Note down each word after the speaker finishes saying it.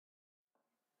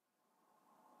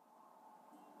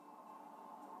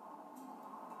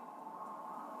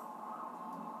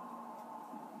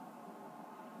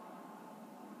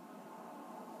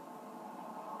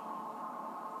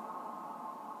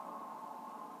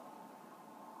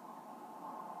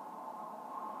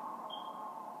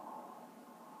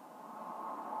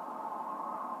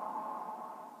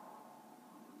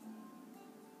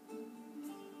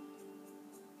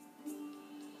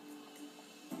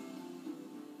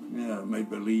Yeah, I might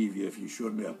believe you if you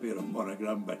showed me a pair of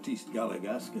monogram Batiste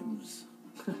Galligaskins.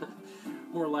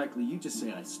 More likely, you just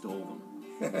say I stole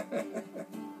them.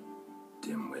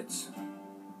 Dimwits.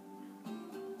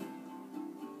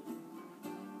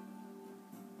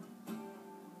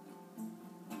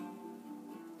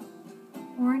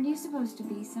 Weren't you supposed to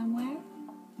be somewhere?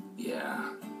 Yeah.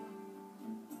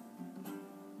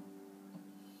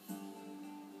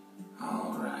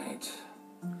 All right.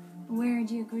 Where'd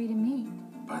you agree to meet?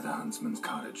 By the huntsman's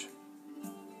cottage.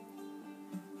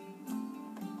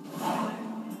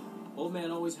 Old man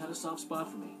always had a soft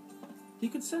spot for me. He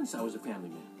could sense I was a family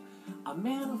man. A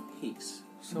man of peace.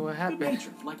 So what Good happened?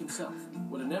 natured, like himself.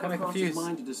 Would have never Kinda crossed confused. his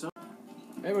mind to disown.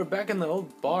 Hey, we're back in the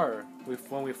old bar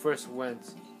when we first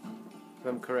went. If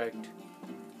I'm correct.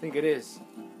 I think it is.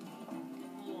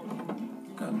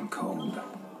 Gotten cold.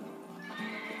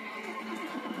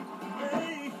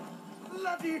 Hey!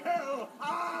 Bloody hell!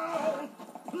 Ow!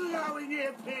 Plowing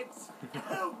ear pits!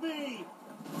 Help me!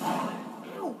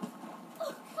 Oh,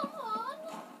 come on!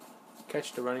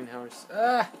 Catch the running horse.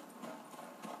 Ah!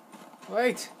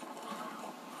 Wait!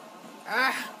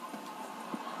 Ah!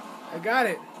 I got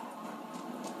it!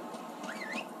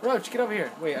 Roach, get over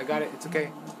here. Wait, I got it. It's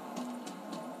okay.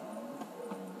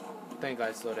 Thank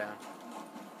God, slow down.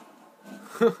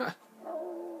 Do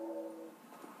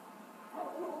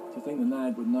you think the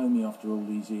nag would know me after all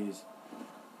these years?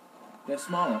 They're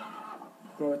smart,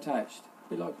 grow attached, a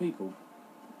bit like people.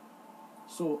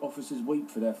 Saw officers weep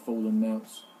for their fallen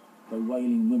mounts, though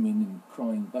wailing women and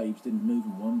crying babes didn't move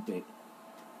them one bit.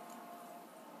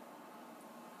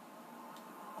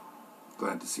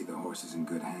 Glad to see the horses in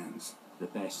good hands. The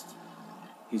best.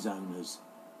 His owners.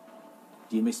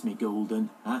 Do you miss me, Golden,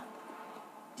 huh?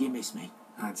 Do you miss me?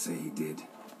 I'd say he did.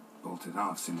 Bolted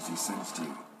off soon as he sensed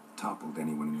you. Toppled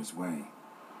anyone in his way.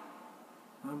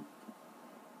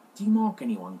 Do you mark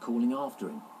anyone calling after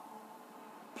him?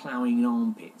 Ploughing in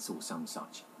armpits or some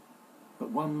such?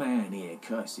 But one man here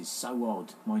curses so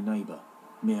odd, my neighbour,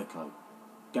 Mirko.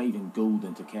 Gave him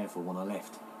Golden to care for when I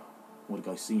left. Want to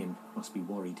go see him, must be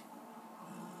worried.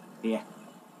 Here.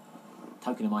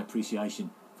 Token of my appreciation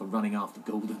for running after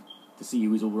Golden, to see he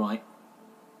was all right.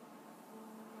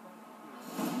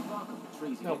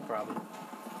 No problem.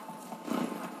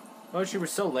 Oh, she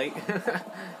was so late.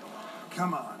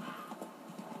 Come on.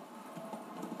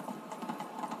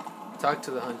 Talk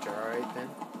to the hunter, alright then.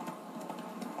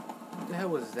 What the hell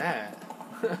was that?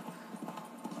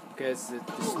 Guess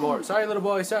it's more. Sorry, little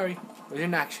boy, sorry. It was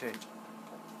an accident.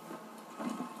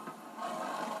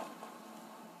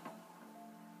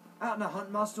 Out on a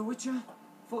hunt, Master Witcher?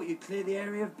 Thought you'd clear the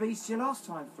area of beasts your last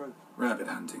time through. Rabbit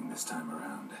hunting this time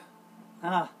around.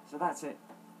 Ah, so that's it.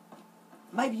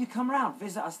 Maybe you come round,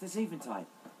 visit us this eventide.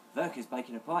 Verka's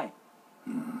baking a pie.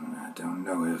 I don't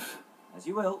know if... As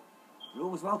you will. You're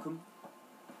always welcome.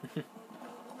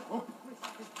 Oh,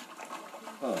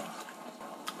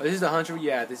 this is the hunter.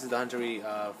 Yeah, this is the hunter we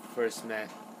first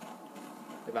met,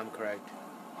 if I'm correct.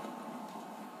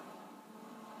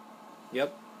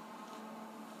 Yep.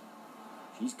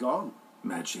 She's gone.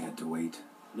 Mad she had to wait.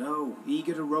 No,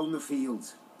 eager to roam the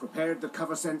fields. Prepared the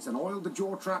cover scents and oiled the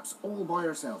jaw traps all by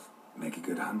herself. Make a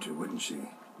good hunter, wouldn't she?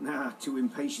 Nah, too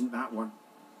impatient, that one.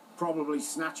 Probably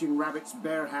snatching rabbits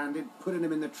barehanded, putting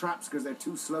them in the traps because they're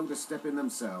too slow to step in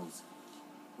themselves.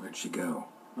 Where'd she go?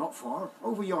 Not far.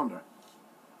 Over yonder.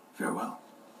 Farewell.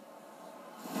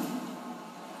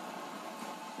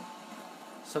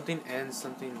 Something ends,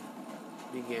 something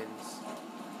begins.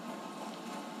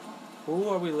 Who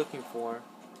are we looking for?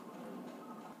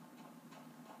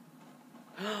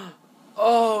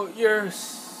 Oh,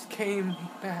 yours came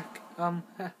back. I'm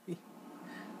happy.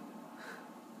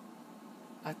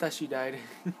 I thought she died.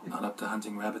 Not up to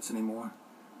hunting rabbits anymore?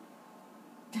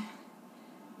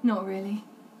 Not really.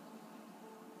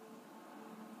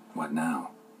 What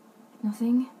now?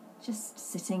 Nothing. Just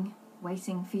sitting,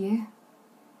 waiting for you.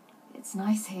 It's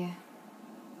nice here.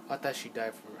 I thought she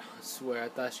died for. I swear, I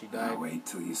thought she died. Now wait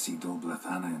till you see Dol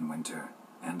Blathana in winter,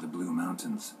 and the Blue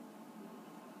Mountains.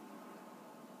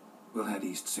 We'll head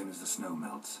east soon as the snow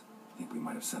melts. Think we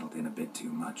might have settled in a bit too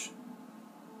much.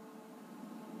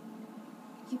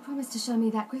 You promised to show me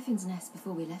that griffin's nest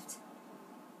before we left.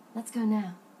 Let's go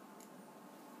now.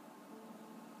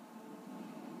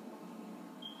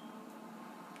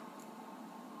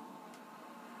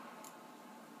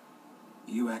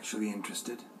 You actually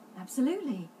interested?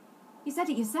 Absolutely. You said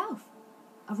it yourself.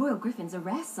 A royal griffin's a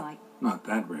rare sight. Not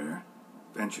that rare.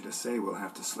 Venture to say we'll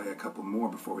have to slay a couple more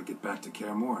before we get back to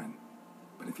Kaer Morhen.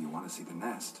 But if you want to see the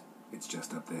nest, it's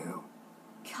just up the hill.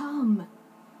 Come.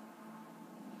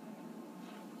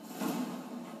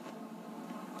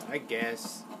 I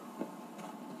guess.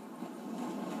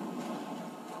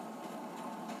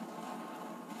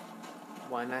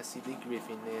 Why not see the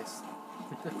griffin nest?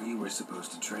 We were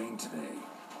supposed to train today.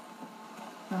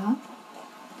 Uh-huh.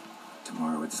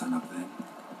 Tomorrow at sunup then.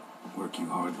 Work you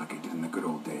hard like I did in the good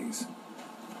old days.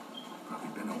 Probably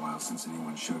been a while since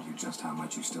anyone showed you just how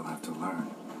much you still have to learn.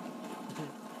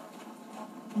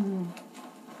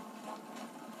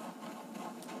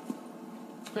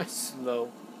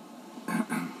 Slow.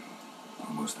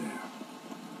 Almost there.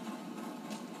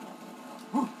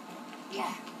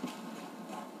 Yeah.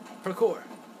 Parkour.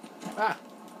 Ah.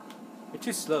 You're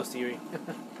too slow, Siri.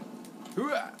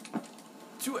 Hooah!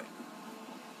 Do it.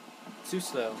 Too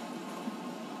slow.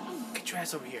 Get your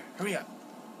ass over here. Hurry up.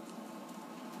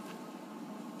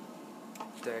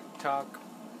 Deck talk.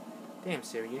 Damn,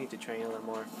 Siri, you need to train a little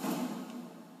more.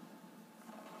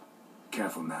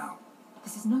 Careful now.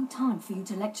 This is no time for you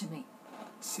to lecture me.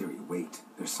 Siri, wait.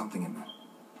 There's something in there.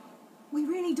 We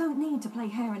really don't need to play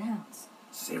hare and hounds.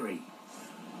 Siri.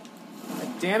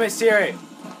 God damn it, Siri!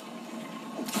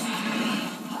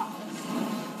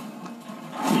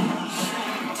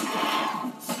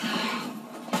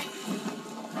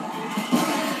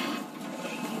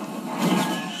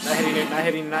 Not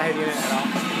hitting it at all.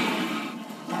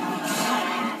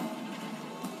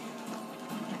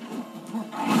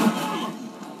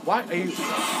 Why are you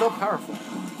so powerful?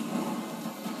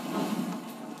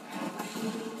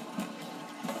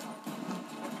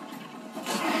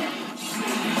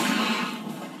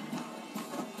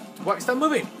 What? Stop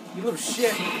moving! You little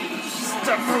shit!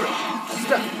 Stop moving!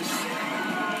 Stop!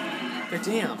 God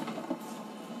damn!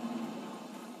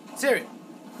 Siri!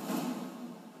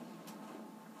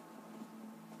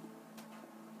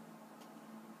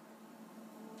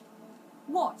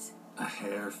 What? A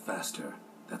hair faster.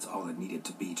 That's all it needed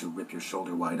to be to rip your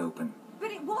shoulder wide open.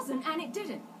 But it wasn't, and it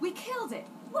didn't. We killed it.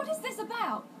 What is this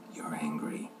about? You're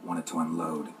angry, wanted to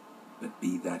unload. But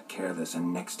be that careless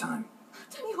and next time.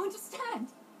 Don't you understand?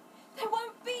 There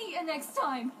won't be a next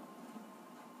time.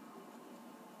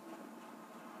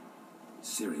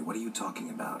 Siri, what are you talking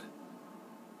about?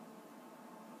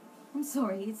 I'm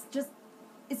sorry,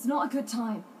 it's not a good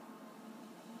time.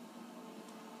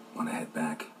 Want to head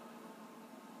back?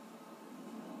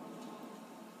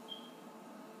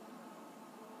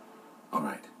 All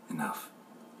right, enough.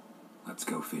 Let's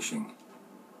go fishing.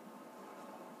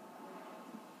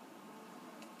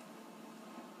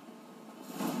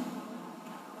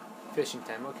 Fishing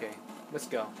time, okay. Let's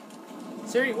go.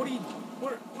 Siri,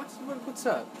 what's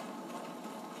up?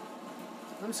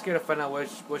 I'm scared to find out what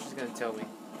she's gonna tell me.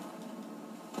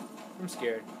 I'm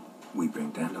scared. We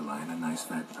bring Dandelion a nice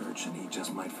fat perch and he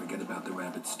just might forget about the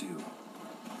rabbit stew.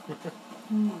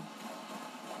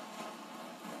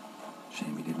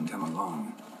 Shame he didn't come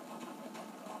along.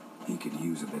 He could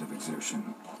use a bit of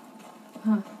exertion.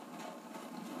 Huh.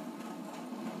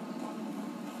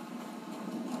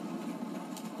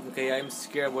 Okay, I'm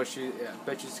scared what I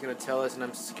bet she's gonna tell us, and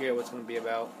I'm scared what's gonna be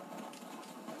about.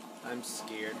 I'm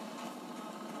scared.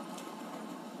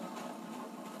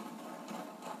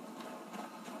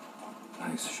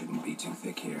 Ice shouldn't be too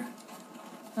thick here.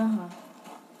 Uh-huh.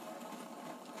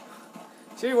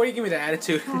 Siri, why do you give me that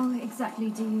attitude? How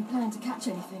exactly do you plan to catch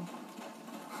anything?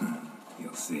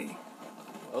 You'll see.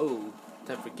 Oh,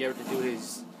 time for Garrett to do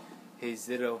his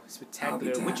little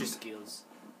spectacular damned. witcher skills.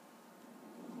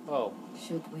 Oh.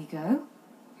 Should we go?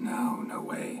 No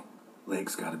way.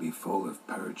 Lake's gotta be full of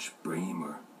perch, bream,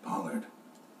 or pollard.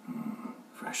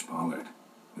 Fresh pollard.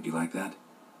 Would you like that?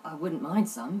 I wouldn't mind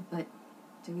some, but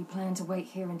do we plan to wait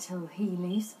here until he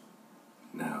leaves?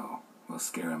 No. We'll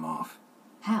scare him off.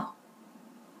 How?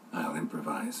 I'll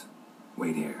improvise.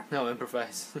 Wait here. No,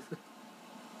 improvise.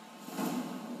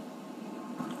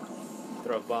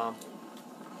 Throw a bomb.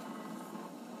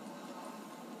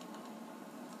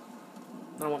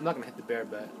 No, I'm not gonna hit the bear,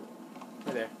 but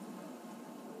right there.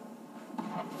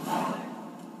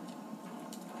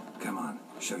 Come on,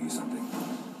 show you something.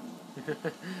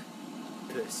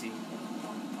 Pussy.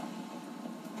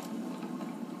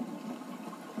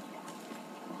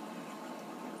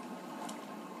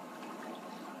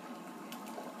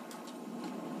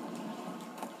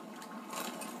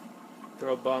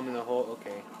 Throw a bomb in the hole.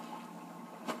 Okay.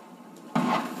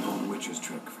 Old witch's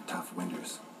trick for tough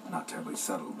winters. Not terribly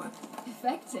subtle, but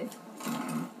Effective.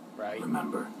 Right.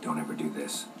 remember, don't ever do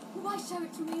this. Why show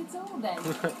it to me at all, then?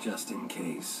 Just in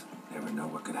case. Never know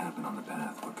what could happen on the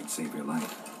path, what could save your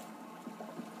life.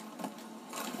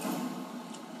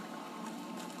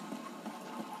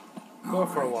 Go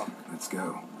for a Alright, walk. Let's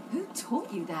go. Who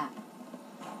taught you that?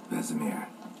 Vesemir.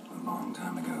 A long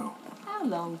time ago. How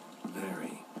long?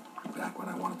 Very. Back when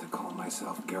I wanted to call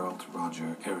myself Geralt,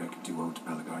 Roger, Eric, Duot,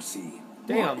 Belagarcy.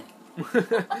 Damn.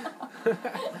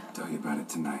 Tell you about it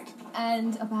tonight.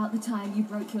 And about the time you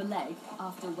broke your leg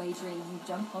after wagering you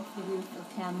jump off the roof of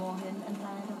Caer Morhen and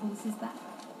land a horse's back.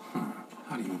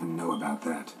 How do you even know about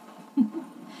that?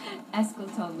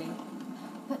 Eskel told me.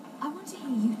 But I want to hear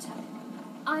you tell it.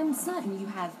 I'm certain you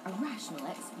have a rational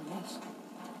explanation.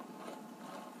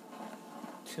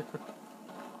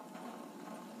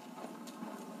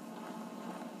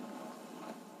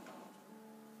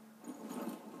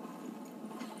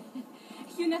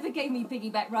 You never gave me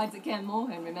piggyback rides at Caer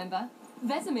Morhen, remember?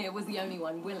 Vesemir was the only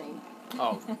one willing.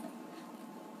 Oh.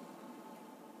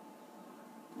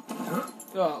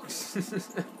 Oh.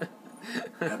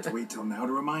 Have to wait till now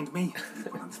to remind me.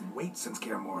 You've put on some weight since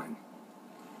Caer Morhen.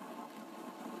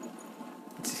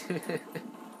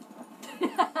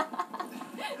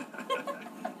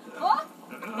 What?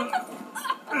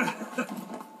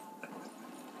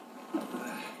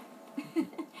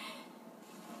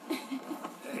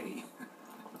 Hey.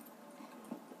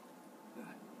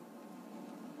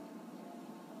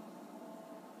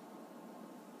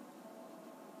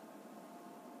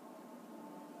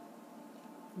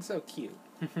 It's so cute.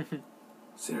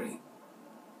 Siri.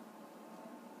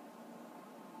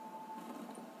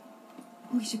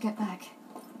 We should get back.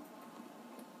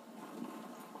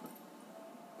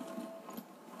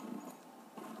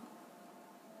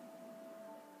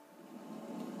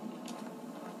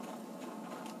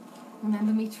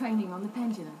 Remember me training on the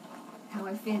pendulum? How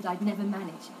I feared I'd never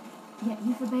manage. Yet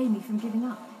you forbade me from giving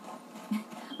up.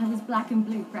 I was black and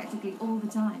blue practically all the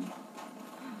time.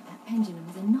 That pendulum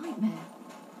was a nightmare.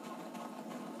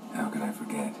 How could I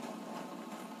forget?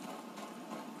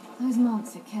 Those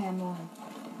months at Caer Morhen,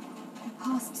 they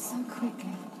passed so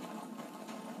quickly.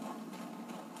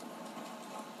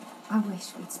 I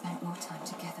wish we'd spent more time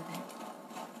together then.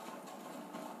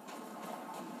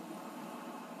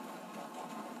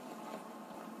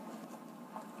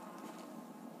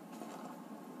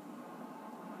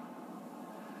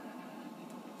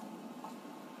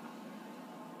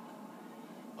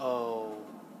 Oh.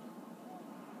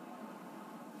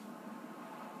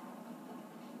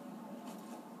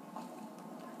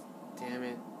 Damn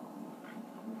it.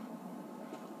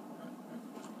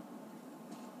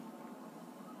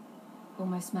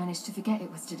 Almost managed to forget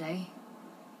it was today.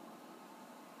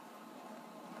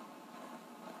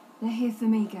 They're here for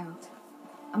me, Geralt.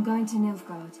 I'm going to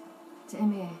Nilfgaard, to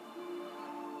Emir.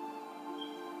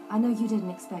 I know you didn't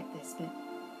expect this, but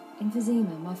in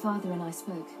Vizima, my father and I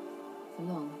spoke. For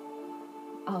long.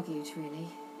 Argued, really,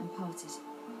 and parted.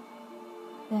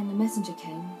 Then a messenger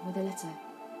came with a letter.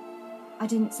 I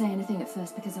didn't say anything at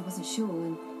first because I wasn't sure,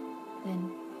 and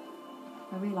then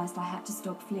I realised I had to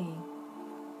stop fleeing.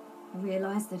 I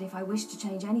realised that if I wish to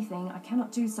change anything, I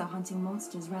cannot do so hunting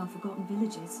monsters round forgotten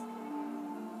villages.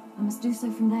 I must do so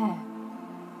from there,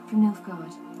 from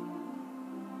Nilfgaard.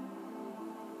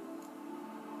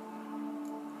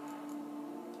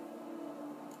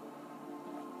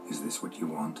 Is this what you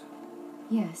want?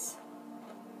 Yes.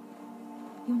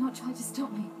 You'll not try to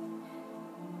stop me.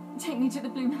 Take me to the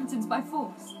Blue Mountains by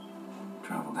force.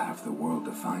 Traveled half the world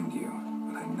to find you,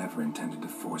 but I never intended to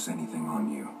force anything on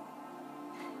you.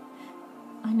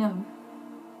 I know.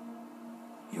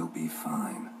 You'll be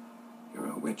fine.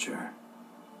 You're a witcher.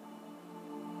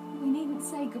 We needn't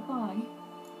say goodbye.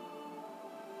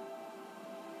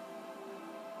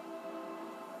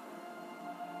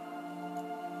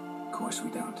 Of course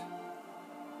we don't.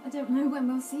 I don't know when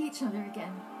we'll see each other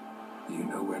again. You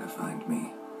know where to find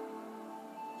me.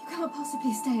 You can't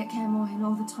possibly stay at Caer Morhen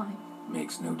all the time.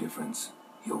 Makes no difference.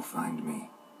 You'll find me.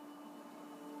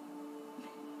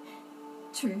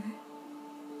 True.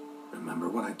 Remember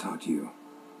what I taught you.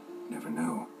 Never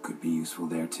know. Could be useful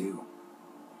there too.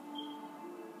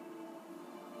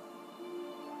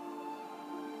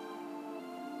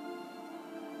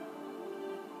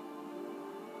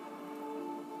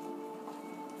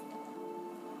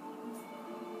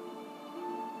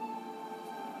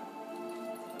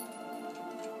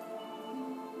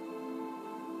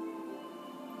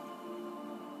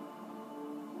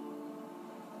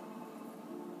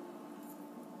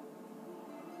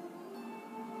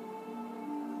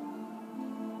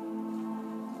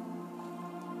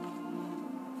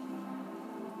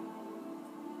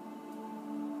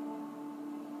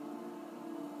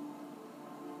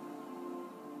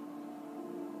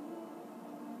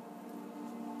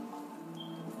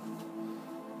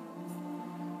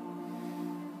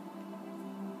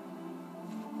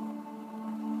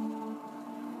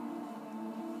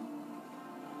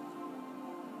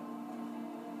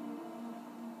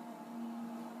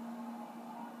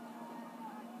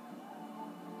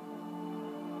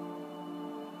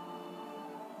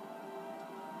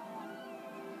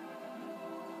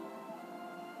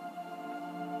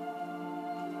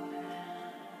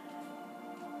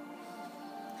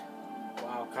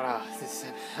 God, this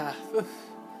is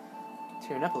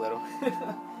tearing up a little.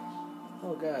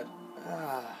 Oh God.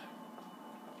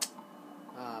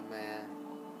 Oh man.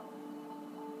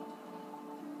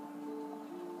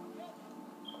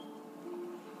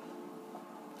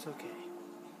 It's okay.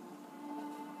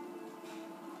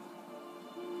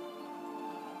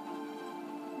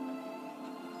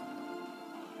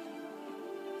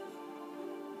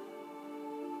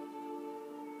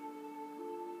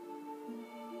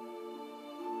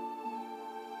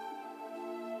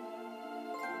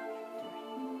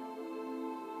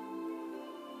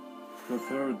 The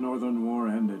Third Northern War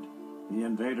ended. The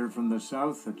invader from the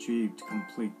south achieved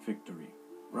complete victory.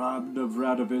 Robbed of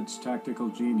Radovid's tactical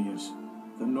genius,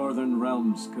 the northern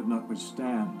realms could not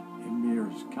withstand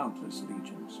Emir's countless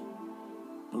legions.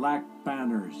 Black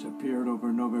banners appeared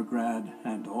over Novigrad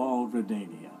and all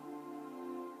Redania.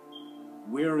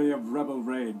 Weary of rebel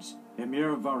raids,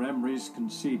 Emir Varemres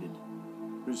conceded,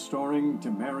 restoring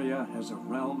Temeria as a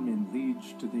realm in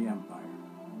liege to the Empire.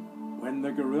 When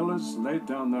the guerrillas laid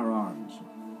down their arms,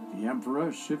 the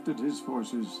Emperor shifted his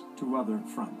forces to other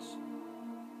fronts.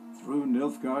 Through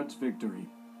Nilfgaard's victory,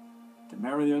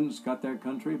 Temerians got their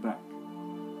country back,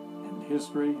 and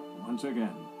history once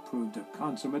again proved a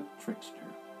consummate trickster.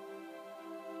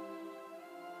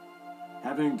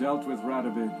 Having dealt with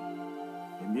Radovid,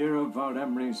 Emir of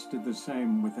Varemres did the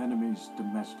same with enemies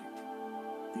domestic.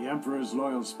 The Emperor's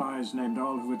loyal spies named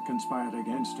all who had conspired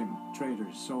against him,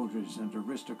 traitors, soldiers, and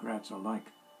aristocrats alike.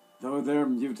 Though their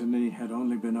mutiny had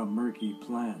only been a murky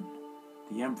plan,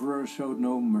 the Emperor showed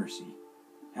no mercy,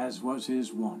 as was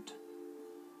his wont.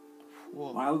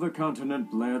 Whoa. While the continent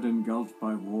bled engulfed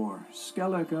by war,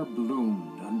 Skellige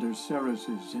bloomed under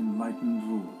Ceres's enlightened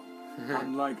rule.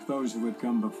 Unlike those who had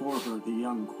come before her, the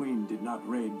young queen did not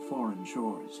raid foreign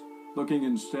shores, looking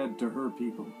instead to her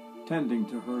people, tending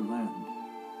to her land.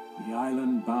 The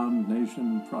island-bound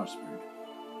nation prospered,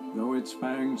 though its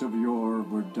fangs of yore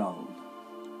were dulled.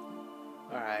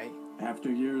 Alright.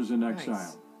 After years in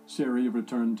exile, Ciri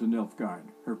returned to Nilfgaard,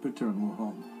 her paternal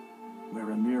home, where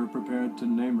Emir prepared to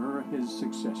name her his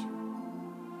successor.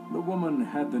 The woman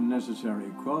had the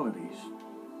necessary qualities.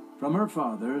 From her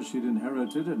father, she'd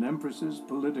inherited an empress's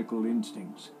political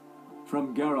instincts.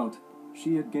 From Geralt,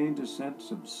 she had gained a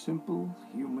sense of simple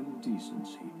human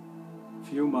decency.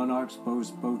 Few monarchs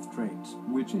boast both traits,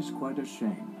 which is quite a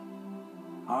shame.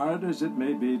 Hard as it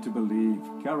may be to believe,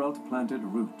 Geralt planted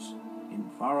roots in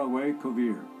faraway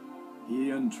Kovir. He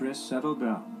and Triss settled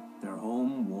down, their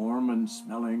home warm and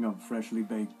smelling of freshly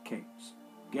baked cakes.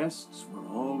 Guests were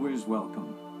always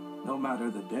welcome, no matter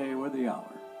the day or the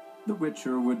hour. The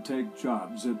Witcher would take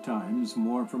jobs at times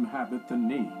more from habit than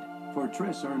need, for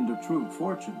Triss earned a true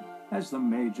fortune as the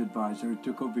mage advisor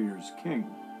to Kovir's king.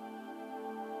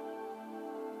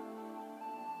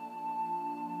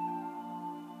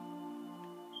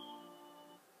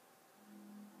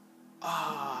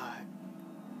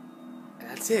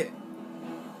 That's it.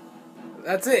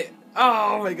 That's it.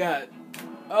 Oh my god.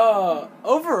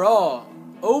 Overall,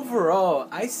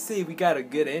 I say we got a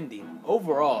good ending.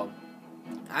 Overall,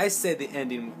 I said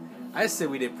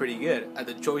we did pretty good.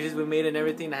 The choices we made and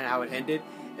everything, and how it ended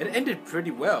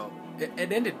pretty well. It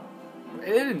ended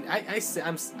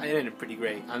pretty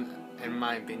great. In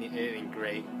my opinion, it ended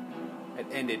great. It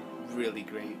ended really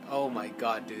great. Oh my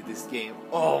god, dude, this game.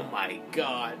 Oh my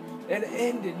god. It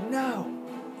ended. No.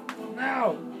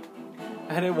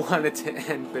 I didn't want it to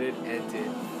end, but it ended.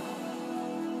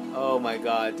 Oh my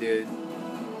god, dude.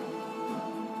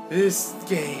 This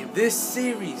game, this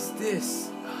series,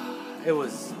 it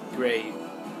was great.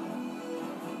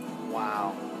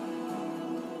 Wow.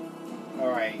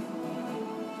 Alright.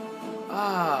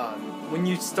 When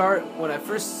you start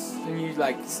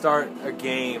a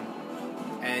game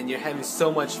and you're having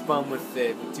so much fun with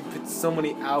it, you put so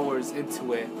many hours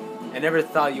into it, and never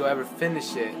thought you'll ever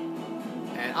finish it.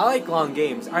 And I like long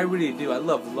games. I really do. I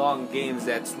love long games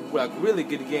that's like really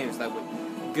good games, like with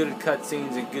good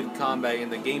cutscenes and good combat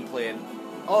and the gameplay and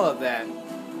all of that.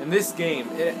 And this game,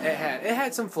 it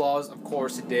had some flaws. Of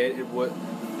course, it did.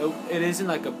 It isn't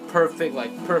like a perfect with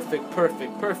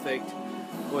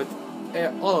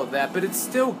all of that, but it's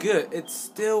still good. It's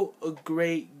still a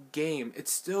great game.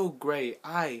 It's still great.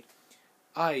 I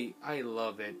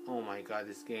love it. Oh my god,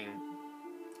 this game.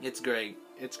 It's great.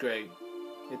 It's great.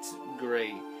 It's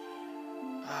great.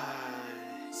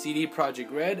 CD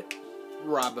Projekt Red,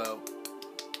 Bravo.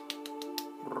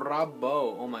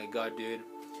 Oh my god, dude.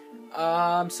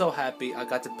 I'm so happy I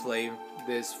got to play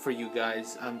this for you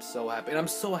guys. I'm so happy. And I'm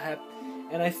so happy.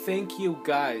 And I thank you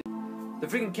guys. The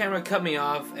freaking camera cut me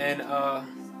off, and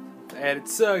and it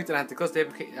sucked, and I had to close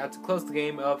the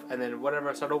game up, and then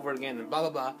whatever, start over again, and blah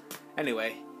blah blah.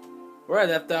 Anyway, where I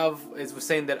left off is was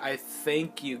saying that I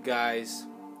thank you guys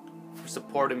for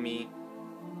supporting me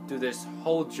through this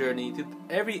whole journey, through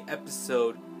every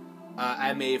episode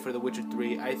I made for The Witcher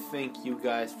 3. I thank you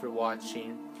guys for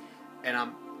watching, and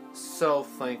I'm so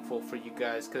thankful for you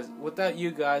guys, because without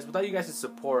you guys'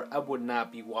 support, I would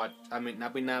not be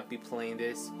not be playing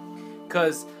this,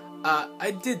 because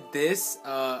I did this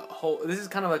this is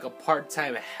kind of like a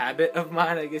part-time habit of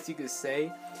mine, I guess you could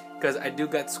say, because I do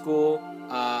got school.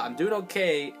 I'm doing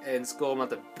okay in school. I'm not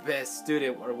the best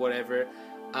student or whatever.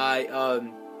 My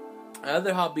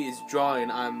other hobby is drawing.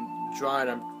 I'm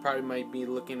probably might be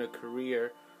looking at a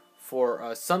career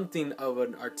for something of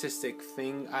an artistic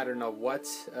thing. I don't know what.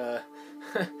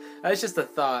 That's just a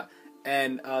thought.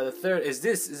 And the third is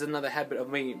this is another habit of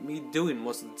me doing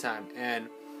most of the time. And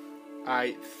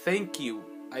I thank you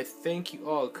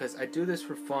all, because I do this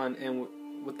for fun. And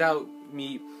without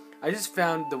me, I just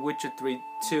found The Witcher 3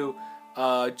 2.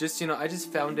 I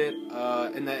just found it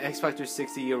in the X Factor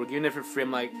 60 year. We're giving it for free.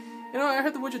 I'm like, I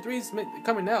heard The Witcher 3 is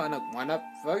coming out, and why not?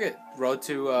 Fuck it. Road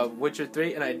to Witcher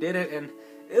 3, and I did it, and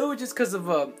it was just because of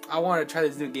I wanted to try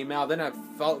this new game out. Then I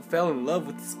fell in love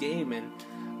with this game, and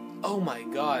oh my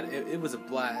god, it was a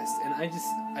blast. And I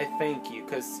thank you,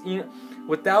 because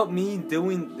without me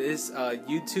doing this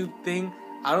YouTube thing,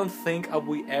 I don't think I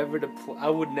would never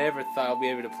thought I'd be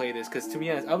able to play this. Because to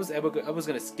be honest, I was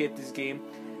gonna skip this game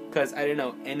because I didn't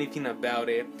know anything about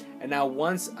it. And now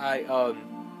once I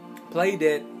played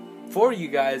it for you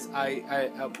guys,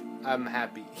 I'm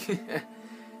happy.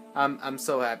 I'm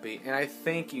so happy, and I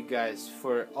thank you guys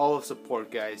for all the support,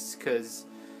 guys. Because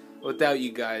without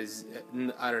you guys,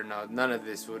 I don't know, none of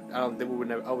this would. I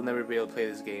would never be able to play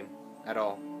this game at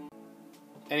all.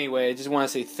 Anyway, I just want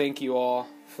to say thank you all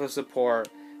for the support.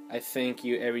 I thank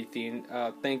you everything.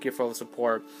 Thank you for all the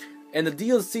support. And the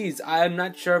DLCs, I'm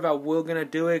not sure if I will gonna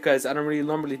do it, because I don't really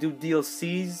normally do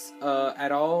DLCs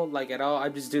at all. I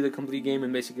just do the complete game,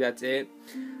 and basically that's it.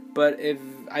 But if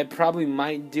I probably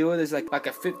might do it, there's like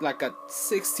a 30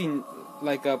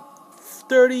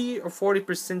 or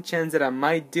 40% chance that I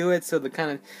might do it. So the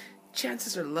kind of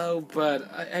chances are low, but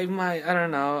I might. I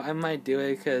don't know. I might do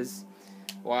it because,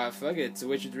 well, fuck it. It's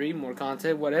Witcher 3, more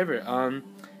content, whatever.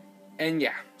 And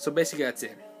yeah. So basically that's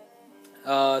it.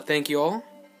 Thank you all.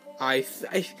 I'm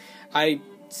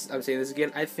saying this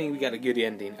again. I think we got a good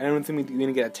ending. I don't think we're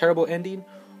gonna get a terrible ending,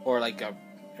 or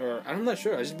I'm not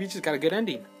sure. We just got a good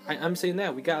ending. I'm saying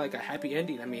that we got like a happy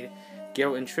ending. I mean,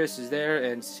 Geralt and Triss is there,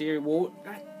 and Ciri. Well,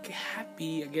 not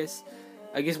happy. I guess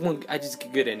I just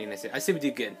good ending. I say we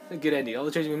did good. A good ending. All the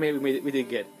changes we made, we did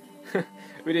good.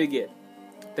 We did good.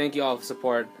 Thank you all for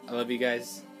support. I love you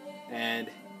guys, and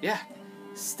yeah,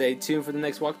 stay tuned for the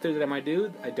next walkthrough that I might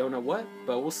do. I don't know what,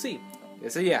 but we'll see.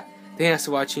 So yeah, thanks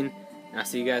for watching, and I'll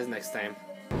see you guys next time.